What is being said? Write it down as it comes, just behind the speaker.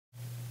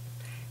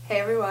Hey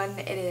everyone,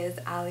 it is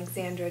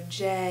Alexandra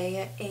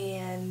J,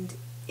 and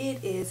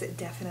it is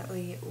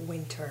definitely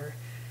winter.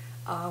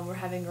 We're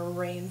having a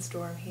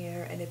rainstorm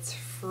here and it's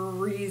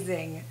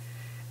freezing.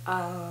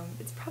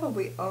 It's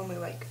probably only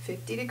like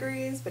 50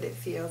 degrees, but it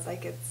feels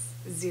like it's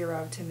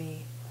 0 to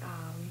me.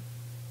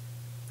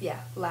 Yeah,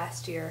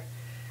 last year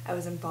I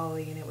was in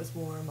Bali and it was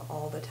warm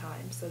all the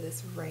time, so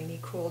this rainy,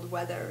 cold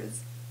weather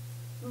is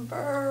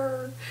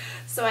burn.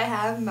 So I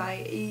have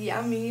my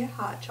yummy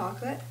hot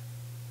chocolate.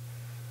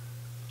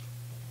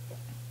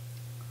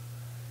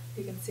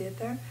 You can see it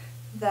there,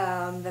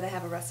 that I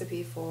have a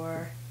recipe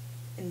for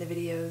in the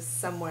videos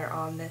somewhere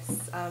on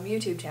this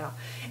YouTube channel.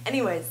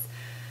 Anyways,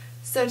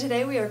 so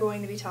today we are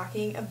going to be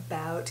talking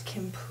about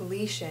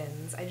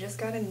completions. I just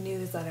got a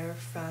newsletter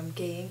from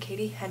Gay and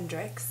Katie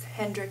Hendricks,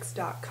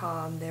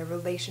 Hendricks.com. They're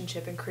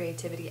relationship and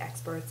creativity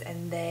experts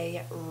and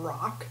they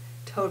rock.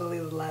 Totally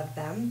love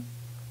them.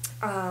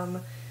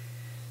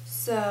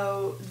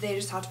 So they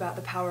just talked about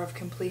the power of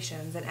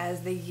completions, and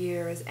as the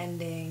year is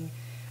ending,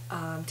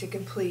 to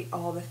complete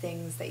all the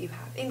things that you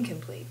have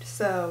incomplete.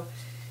 So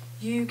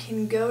you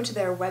can go to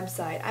their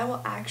website. I will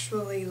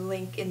actually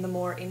link in the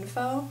more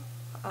info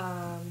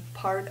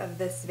part of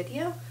this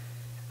video.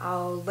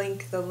 I'll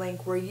link the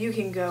link where you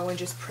can go and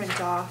just print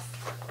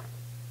off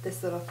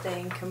this little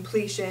thing,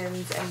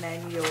 completions, and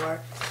then your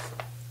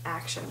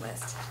action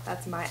list.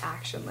 That's my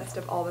action list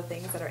of all the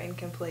things that are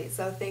incomplete.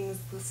 So things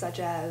such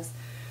as,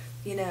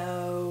 you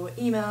know,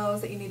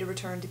 emails that you need to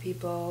return to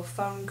people,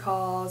 phone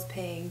calls,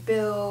 paying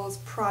bills,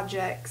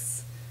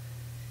 projects,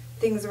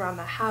 things around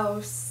the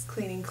house,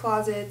 cleaning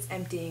closets,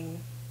 emptying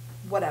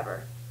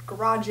whatever,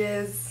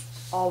 garages,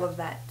 all of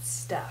that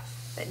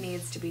stuff that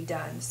needs to be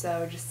done.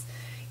 So just,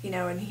 you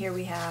know, and here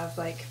we have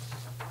like,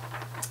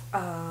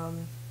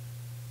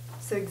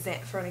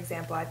 for an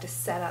example, I have to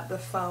set up the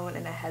phone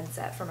and a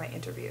headset for my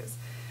interviews.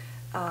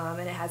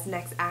 And it has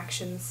next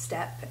action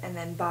step, and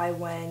then by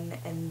when,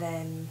 and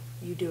then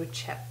you do a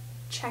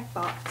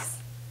checkbox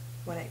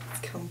when it's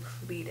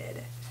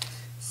completed.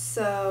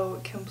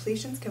 So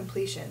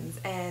completions,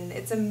 and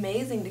it's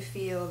amazing to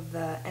feel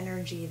the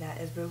energy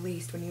that is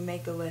released when you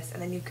make the list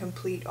and then you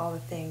complete all the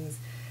things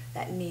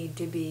that need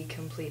to be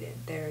completed.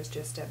 There's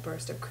just a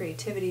burst of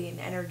creativity and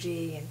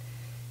energy and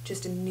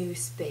just a new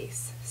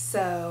space.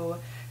 So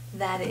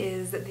that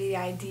is the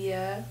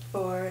idea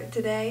for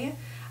today.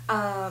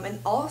 And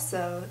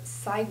also,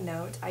 side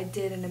note, I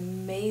did an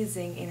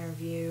amazing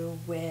interview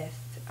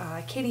with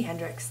Katie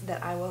Hendricks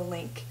that I will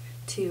link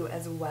to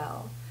as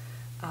well.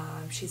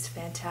 She's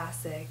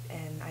fantastic,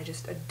 and I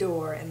just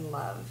adore and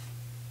love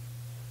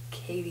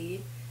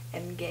Katie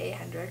and Gay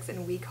Hendricks,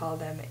 and we call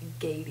them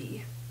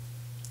Gady.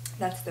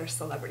 That's their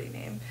celebrity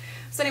name.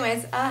 So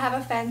anyways, have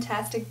a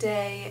fantastic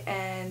day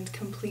and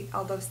complete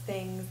all those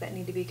things that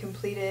need to be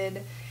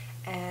completed.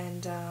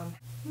 And